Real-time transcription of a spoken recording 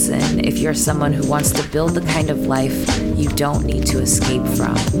listen if you're someone who wants to build the kind of life you don't need to escape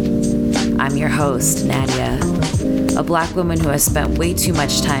from. I'm your host, Nadia, a Black woman who has spent way too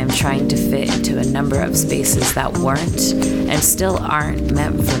much time trying to fit into a number of spaces that weren't and still aren't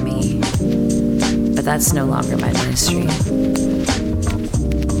meant for me. But that's no longer my ministry.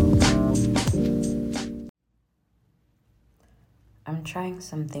 I'm trying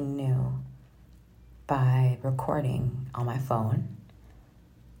something new by recording on my phone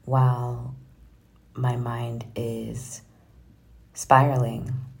while my mind is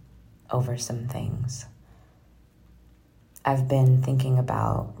spiraling over some things. I've been thinking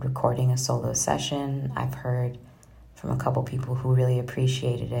about recording a solo session. I've heard from a couple people who really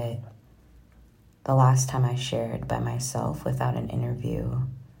appreciated it the last time I shared by myself without an interview.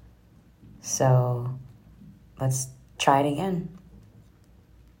 So let's try it again.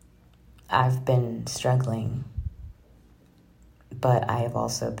 I've been struggling, but I have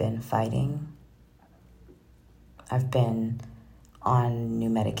also been fighting. I've been on new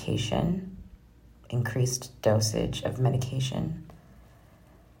medication, increased dosage of medication.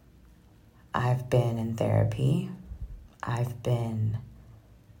 I've been in therapy. I've been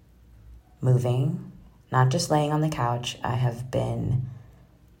moving, not just laying on the couch. I have been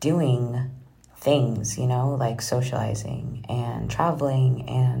doing things, like socializing and traveling,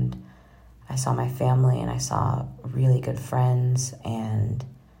 and I saw my family and I saw really good friends, and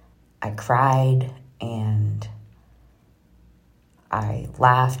I cried and I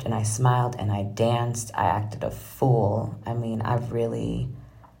laughed and I smiled and I danced. I acted a fool. I've really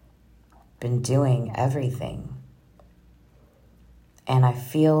been doing everything. And I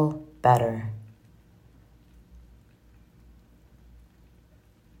feel better.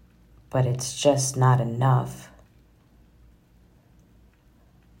 But it's just not enough.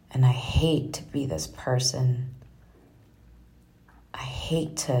 And I hate to be this person. I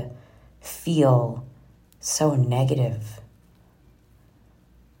hate to feel so negative.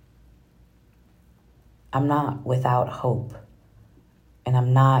 I'm not without hope, and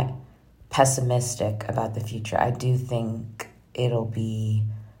I'm not pessimistic about the future. I do think it'll be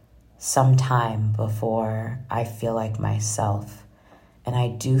some time before I feel like myself, and I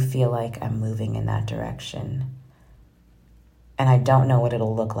do feel like I'm moving in that direction. And I don't know what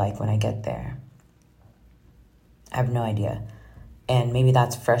it'll look like when I get there. I have no idea. And maybe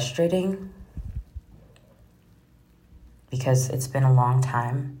that's frustrating because it's been a long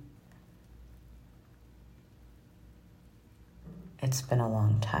time. It's been a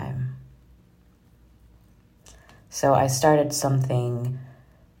long time. So I started something.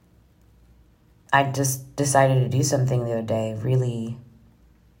 I just decided to do something the other day. Really,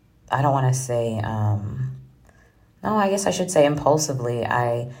 I don't want to say, no, I guess I should say impulsively.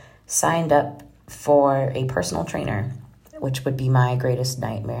 I signed up for a personal trainer, which would be my greatest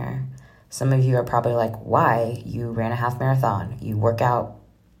nightmare. Some of you are probably like, why? You ran a half marathon. You work out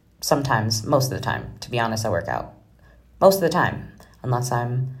sometimes, most of the time. To be honest, I work out most of the time, unless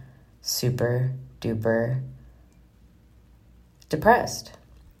I'm super duper depressed.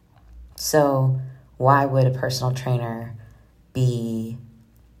 So why would a personal trainer be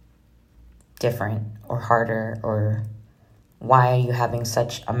different or harder, or why are you having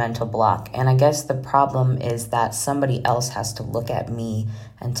such a mental block? And I guess the problem is that somebody else has to look at me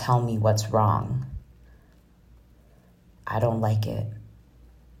and tell me what's wrong. I don't like it.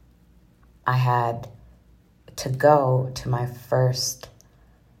 I had to go to my first,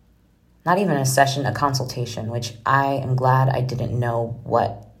 not even a session, a consultation, which I am glad I didn't know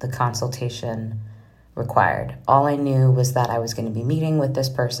what the consultation required. All I knew was that I was going to be meeting with this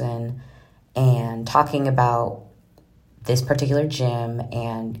person and talking about this particular gym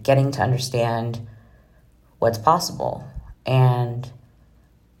and getting to understand what's possible. And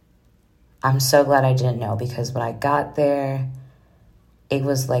I'm so glad I didn't know, because when I got there, it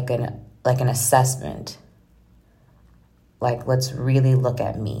was like an assessment. Like, let's really look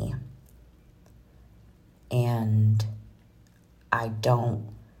at me. And I don't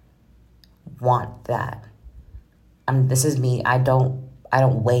want that. This is me. I don't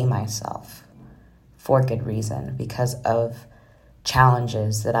weigh myself for good reason, because of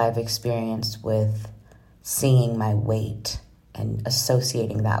challenges that I've experienced with seeing my weight and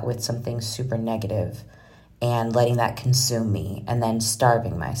associating that with something super negative and letting that consume me, and then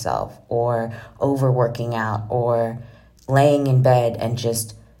starving myself or overworking out or laying in bed and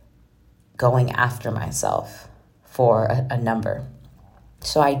just going after myself for a number.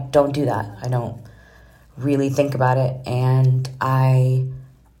 So I don't do that. I don't really think about it. And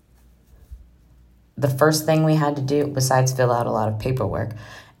the first thing we had to do, besides fill out a lot of paperwork,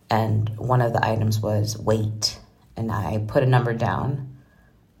 and one of the items was weight, and I put a number down,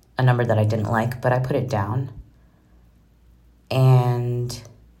 a number that I didn't like, but I put it down. And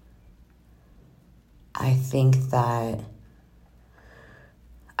I think that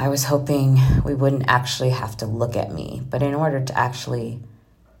I was hoping we wouldn't actually have to look at me. But in order to actually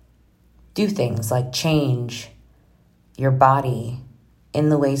do things like change your body in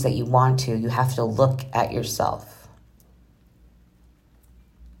the ways that you want to, you have to look at yourself.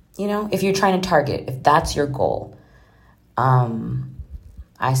 You know, if you're trying to target, if that's your goal,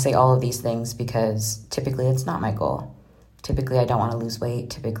 I say all of these things because typically it's not my goal. Typically I don't want to lose weight.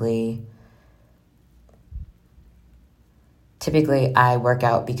 Typically I work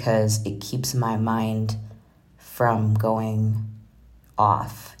out because it keeps my mind from going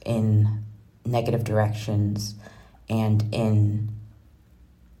off in negative directions and in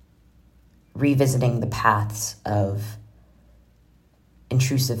revisiting the paths of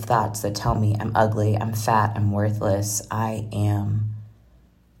intrusive thoughts that tell me I'm ugly, I'm fat, I'm worthless, I am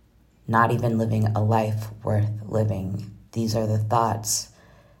not even living a life worth living. These are the thoughts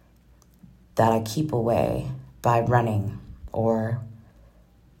that I keep away by running or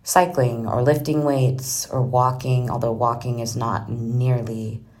cycling or lifting weights or walking, although walking is not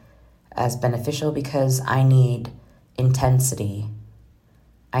nearly as beneficial because I need intensity.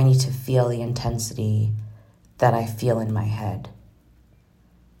 I need to feel the intensity that I feel in my head.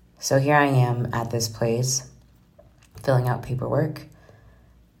 So here I am at this place, filling out paperwork,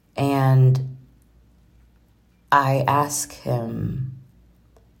 and I ask him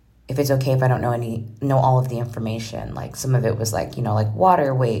if it's okay if I don't know all of the information. Like some of it was like, like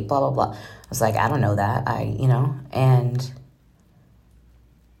water weight, blah, blah, blah. I was like, I don't know that. And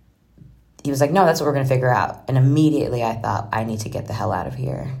he was like, no, that's what we're going to figure out. And immediately I thought, I need to get the hell out of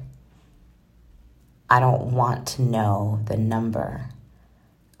here. I don't want to know the number,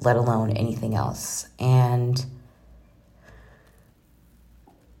 let alone anything else. And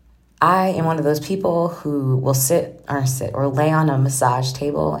I am one of those people who will sit or lay on a massage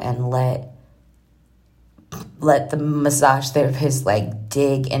table and let the massage therapist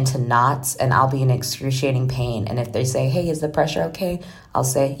dig into knots, and I'll be in excruciating pain. And if they say, hey, is the pressure okay? I'll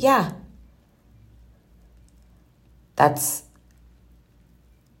say, yeah.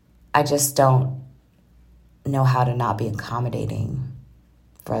 I just don't know how to not be accommodating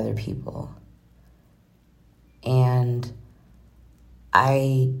for other people. And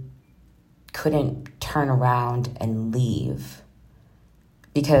I couldn't turn around and leave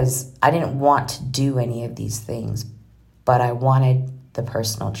because I didn't want to do any of these things, but I wanted the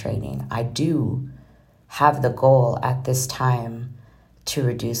personal training. I do have the goal at this time to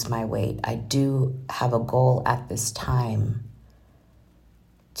reduce my weight. I do have a goal at this time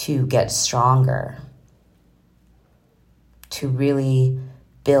to get stronger, to really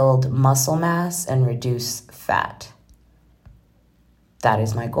build muscle mass and reduce fat. That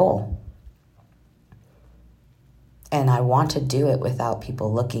is my goal. And I want to do it without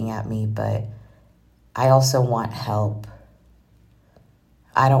people looking at me, but I also want help.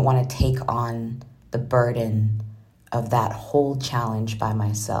 I don't want to take on the burden of that whole challenge by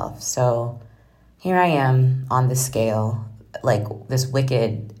myself. So here I am on the scale, like this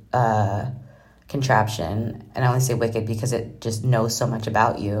wicked contraption. And I only say wicked because it just knows so much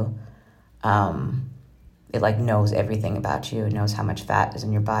about you. It knows everything about you. It knows how much fat is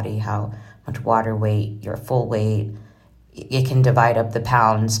in your body, how much water weight, your full weight. It can divide up the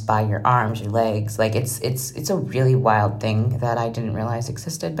pounds by your arms, your legs. It's a really wild thing that I didn't realize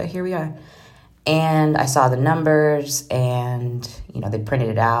existed, but here we are. And I saw the numbers and, they printed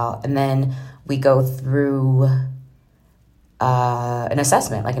it out. And then we go through an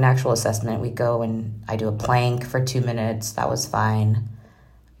assessment, like an actual assessment. We go and I do a plank for 2 minutes. That was fine.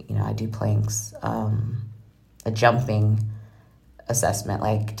 I do planks, a jumping assessment,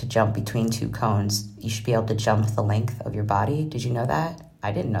 like to jump between two cones. You should be able to jump the length of your body. Did you know that?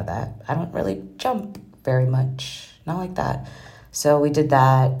 I didn't know that. I don't really jump very much. Not like that. So we did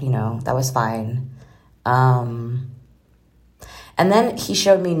that, that was fine. And then he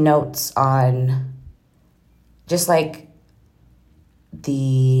showed me notes on just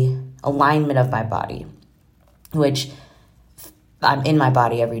the alignment of my body, which I'm in my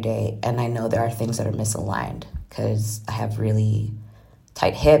body every day. And I know there are things that are misaligned because I have really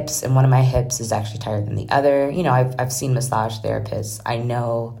tight hips, and one of my hips is actually tighter than the other. I've seen massage therapists. I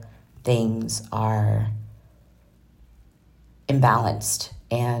know things are imbalanced,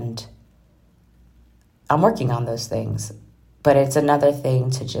 and I'm working on those things. But it's another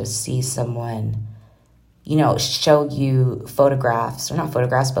thing to just see someone, show you photographs, or not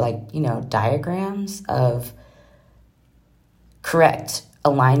photographs, but diagrams of correct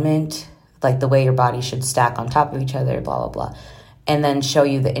alignment, like the way your body should stack on top of each other, blah, blah, blah. and then show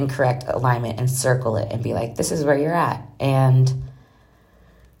you the incorrect alignment and circle it and be like, this is where you're at. And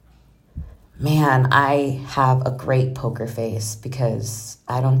man, I have a great poker face because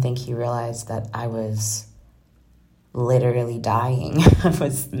I don't think he realized that I was literally dying.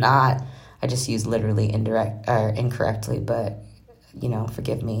 I just used literally incorrectly, but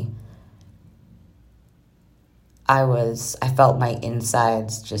forgive me. I felt my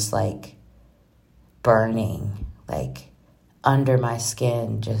insides just like burning, like under my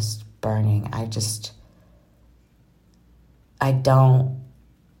skin, just burning. I don't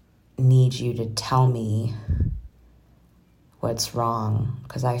need you to tell me what's wrong,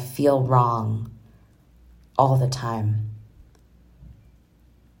 because I feel wrong all the time.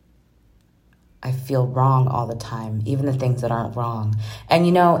 I feel wrong all the time, even the things that aren't wrong. And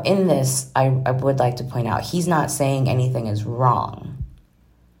in this, I would like to point out, he's not saying anything is wrong.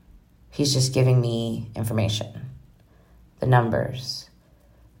 He's just giving me information, the numbers,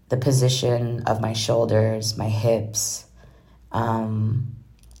 the position of my shoulders, my hips, the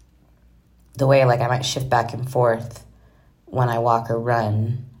way I might shift back and forth when I walk or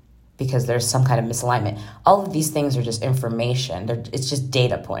run because there's some kind of misalignment. All of these things are just information. It's just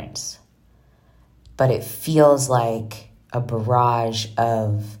data points. But it feels like a barrage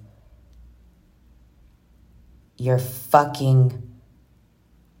of you're fucking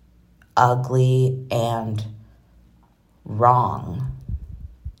ugly and wrong.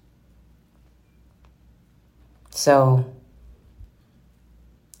 So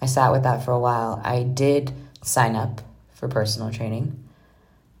I sat with that for a while. I did sign up for personal training,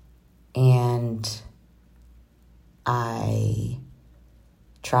 and I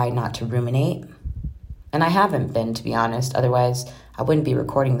tried not to ruminate. And I haven't been, to be honest. Otherwise, I wouldn't be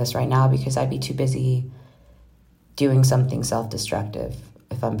recording this right now because I'd be too busy doing something self-destructive,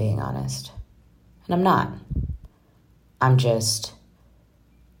 if I'm being honest. And I'm not. I'm just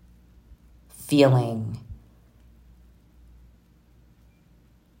feeling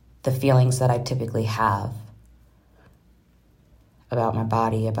the feelings that I typically have about my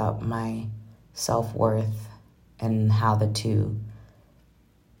body, about my self-worth, and how the two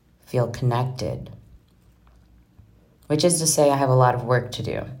feel connected. Which is to say, I have a lot of work to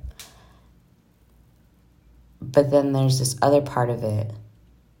do. But then there's this other part of it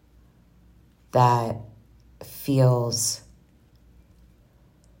that feels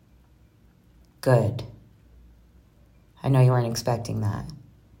good. I know you weren't expecting that.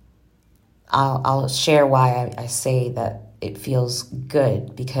 I'll share why I say that it feels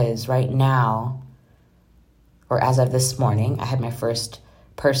good, because right now, or as of this morning, I had my first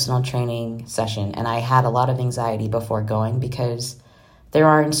personal training session, and I had a lot of anxiety before going because there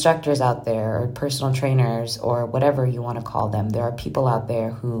are instructors out there, or personal trainers, or whatever you want to call them. There are people out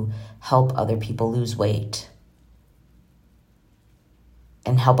there who help other people lose weight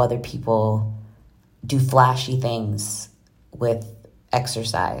and help other people do flashy things with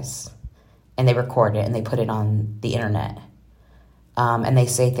exercise, and they record it and they put it on the internet. And they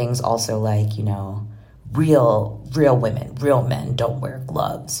say things also like, real women, real men don't wear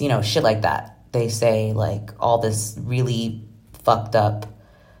gloves, shit like that. They say like all this really fucked up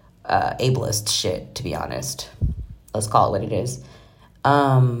ableist shit, to be honest. Let's call it what it is.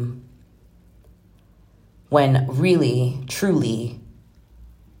 When really, truly,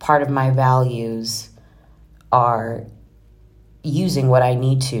 part of my values are using what I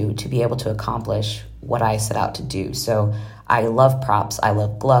need to be able to accomplish what I set out to do. So I love props. I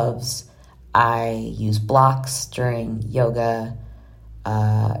love gloves. I use blocks during yoga.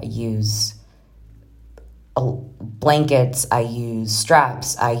 I use blankets. I use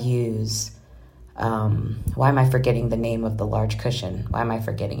straps. I use, why am I forgetting the name of the large cushion? Why am I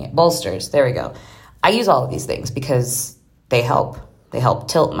forgetting it? Bolsters. There we go. I use all of these things because they help. They help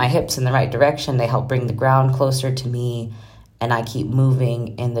tilt my hips in the right direction. They help bring the ground closer to me. And I keep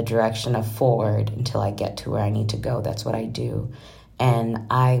moving in the direction of forward until I get to where I need to go. That's what I do. And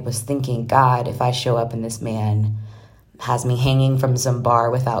I was thinking, God, if I show up and this man has me hanging from some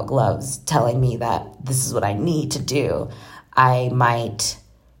bar without gloves, telling me that this is what I need to do, I might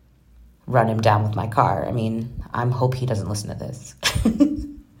run him down with my car. I mean, I hope he doesn't listen to this.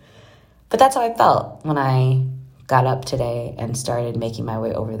 But that's how I felt when I got up today and started making my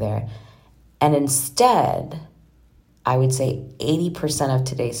way over there. And instead, I would say 80% of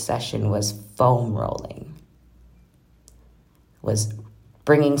today's session was foam rolling, was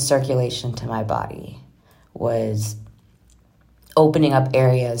bringing circulation to my body, was opening up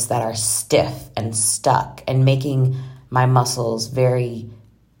areas that are stiff and stuck and making my muscles very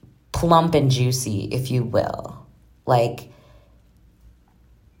plump and juicy, if you will. Like,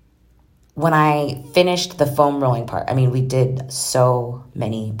 when I finished the foam rolling part, I mean, we did so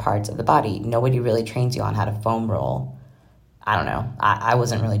many parts of the body. Nobody really trains you on how to foam roll. I don't know. I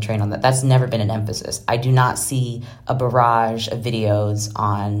wasn't really trained on that. That's never been an emphasis. I do not see a barrage of videos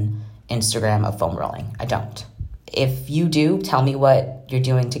on Instagram of foam rolling. I don't. If you do, tell me what you're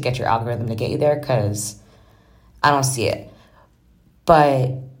doing to get your algorithm to get you there, because I don't see it.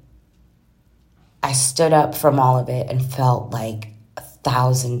 But I stood up from all of it and felt like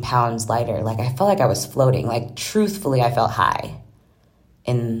 1,000 pounds lighter. Like, I felt like I was floating. Like, truthfully, I felt high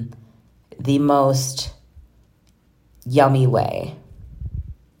in the most yummy way.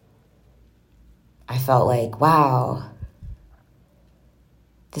 I felt like, wow,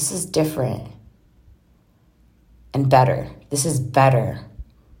 this is different and better. This is better.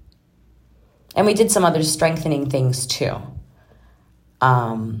 And we did some other strengthening things too.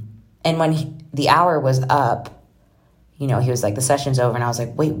 And when the hour was up, he was like, the session's over. And I was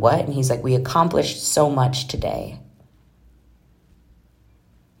like, wait, what? And he's like, we accomplished so much today.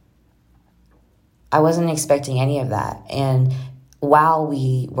 I wasn't expecting any of that. And while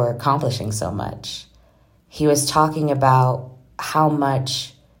we were accomplishing so much, he was talking about how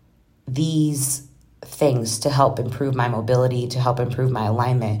much these things to help improve my mobility, to help improve my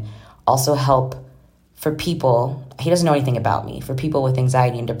alignment, also help for people, he doesn't know anything about me, for people with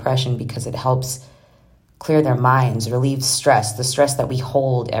anxiety and depression, because it helps clear their minds, relieve stress, the stress that we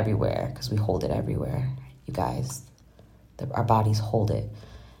hold everywhere, because we hold it everywhere, you guys. Our bodies hold it.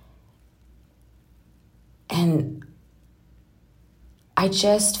 And I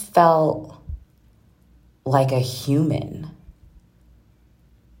just felt like a human.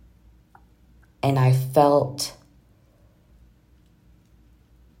 And I felt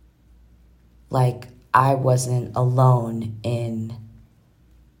like I wasn't alone in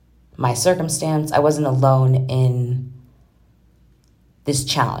my circumstance. I wasn't alone in this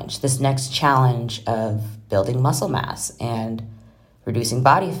challenge, this next challenge of building muscle mass and reducing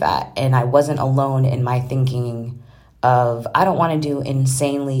body fat. And I wasn't alone in my thinking of, I don't want to do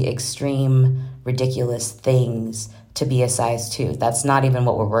insanely extreme, ridiculous things to be a size 2. That's not even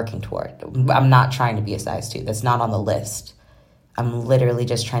what we're working toward. I'm not trying to be a size 2. That's not on the list. I'm literally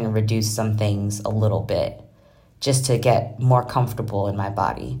just trying to reduce some things a little bit just to get more comfortable in my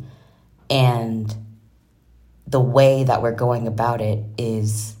body. And the way that we're going about it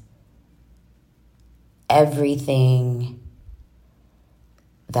is everything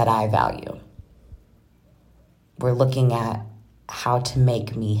that I value. We're looking at how to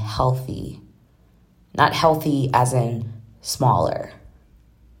make me healthy. Not healthy as in smaller.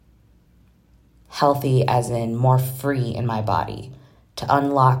 Healthy as in more free in my body. To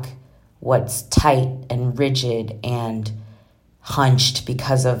unlock what's tight and rigid and hunched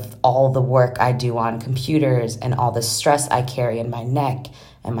because of all the work I do on computers and all the stress I carry in my neck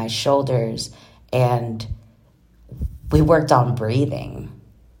and my shoulders. And we worked on breathing.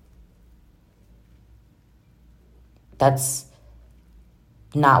 That's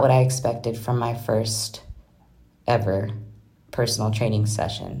not what I expected from my first ever personal training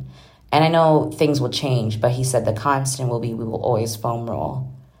session. And I know things will change, but he said the constant will be we will always foam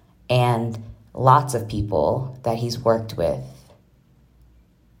roll. And lots of people that he's worked with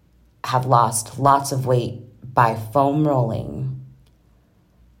have lost lots of weight by foam rolling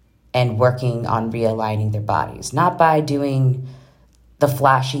and working on realigning their bodies. Not by doing the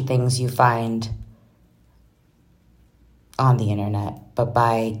flashy things you find on the internet, but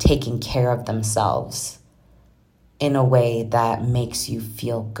by taking care of themselves in a way that makes you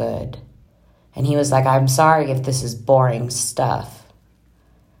feel good. And he was like, I'm sorry if this is boring stuff.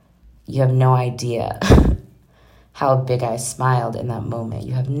 You have no idea how big I smiled in that moment.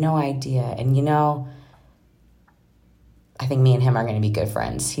 You have no idea. And I think me and him are going to be good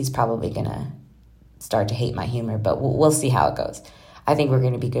friends. He's probably going to start to hate my humor, but we'll see how it goes. I think we're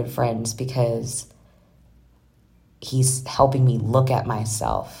going to be good friends because he's helping me look at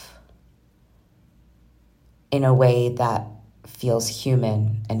myself in a way that feels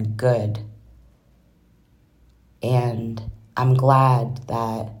human and good. And I'm glad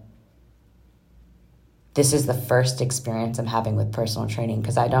that this is the first experience I'm having with personal training,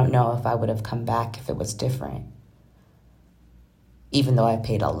 because I don't know if I would have come back if it was different. Even though I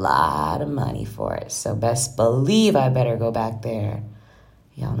paid a lot of money for it. So best believe I better go back there.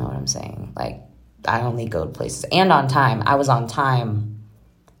 Y'all know what I'm saying. Like, I only go to places. And on time. I was on time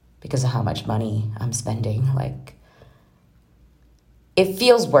because of how much money I'm spending. Like, it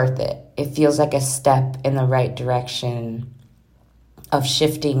feels worth it. It feels like a step in the right direction of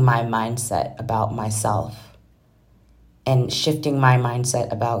shifting my mindset about myself and shifting my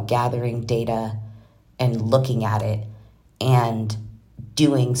mindset about gathering data and looking at it and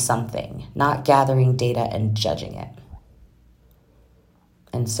doing something, not gathering data and judging it.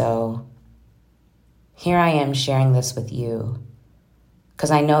 And so here I am sharing this with you because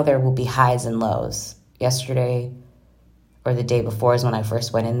I know there will be highs and lows. Yesterday or the day before is when I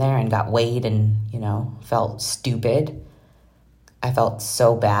first went in there and got weighed and, felt stupid. I felt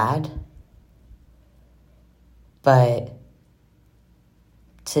so bad. But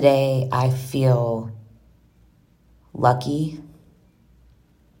today I feel lucky.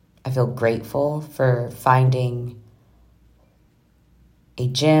 I feel grateful for finding a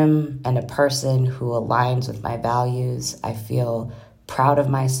gym and a person who aligns with my values. I feel proud of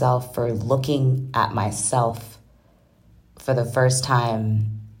myself for looking at myself for the first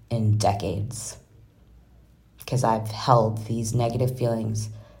time in decades, because I've held these negative feelings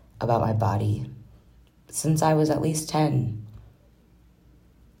about my body since I was at least 10.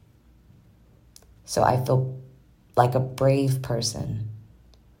 So I feel like a brave person.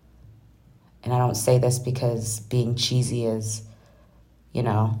 And I don't say this because being cheesy is,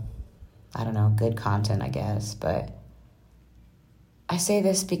 good content, I guess. But I say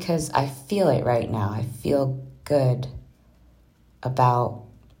this because I feel it right now. I feel good about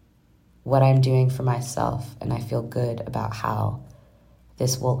what I'm doing for myself. And I feel good about how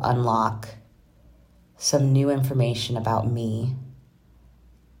this will unlock some new information about me.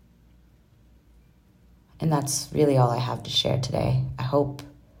 And that's really all I have to share today. I hope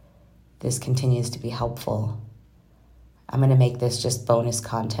this continues to be helpful. I'm going to make this just bonus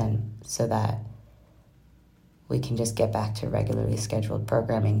content so that we can just get back to regularly scheduled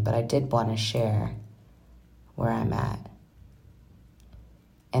programming. But I did want to share where I'm at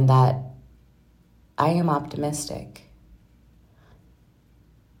and that I am optimistic.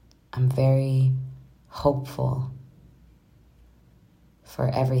 I'm very hopeful for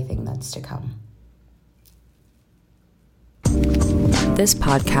everything that's to come. This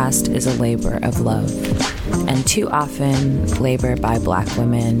podcast is a labor of love, and too often, labor by Black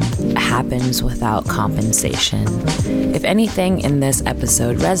women happens without compensation. If anything in this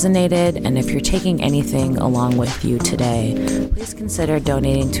episode resonated, and if you're taking anything along with you today, please consider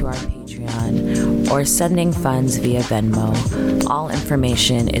donating to our Patreon or sending funds via Venmo. All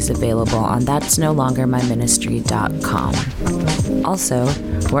information is available on that'snolongermyministry.com. Also,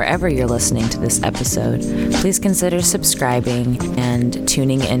 wherever you're listening to this episode, please consider subscribing and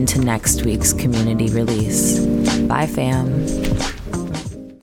tuning in to next week's community release. Bye, fam.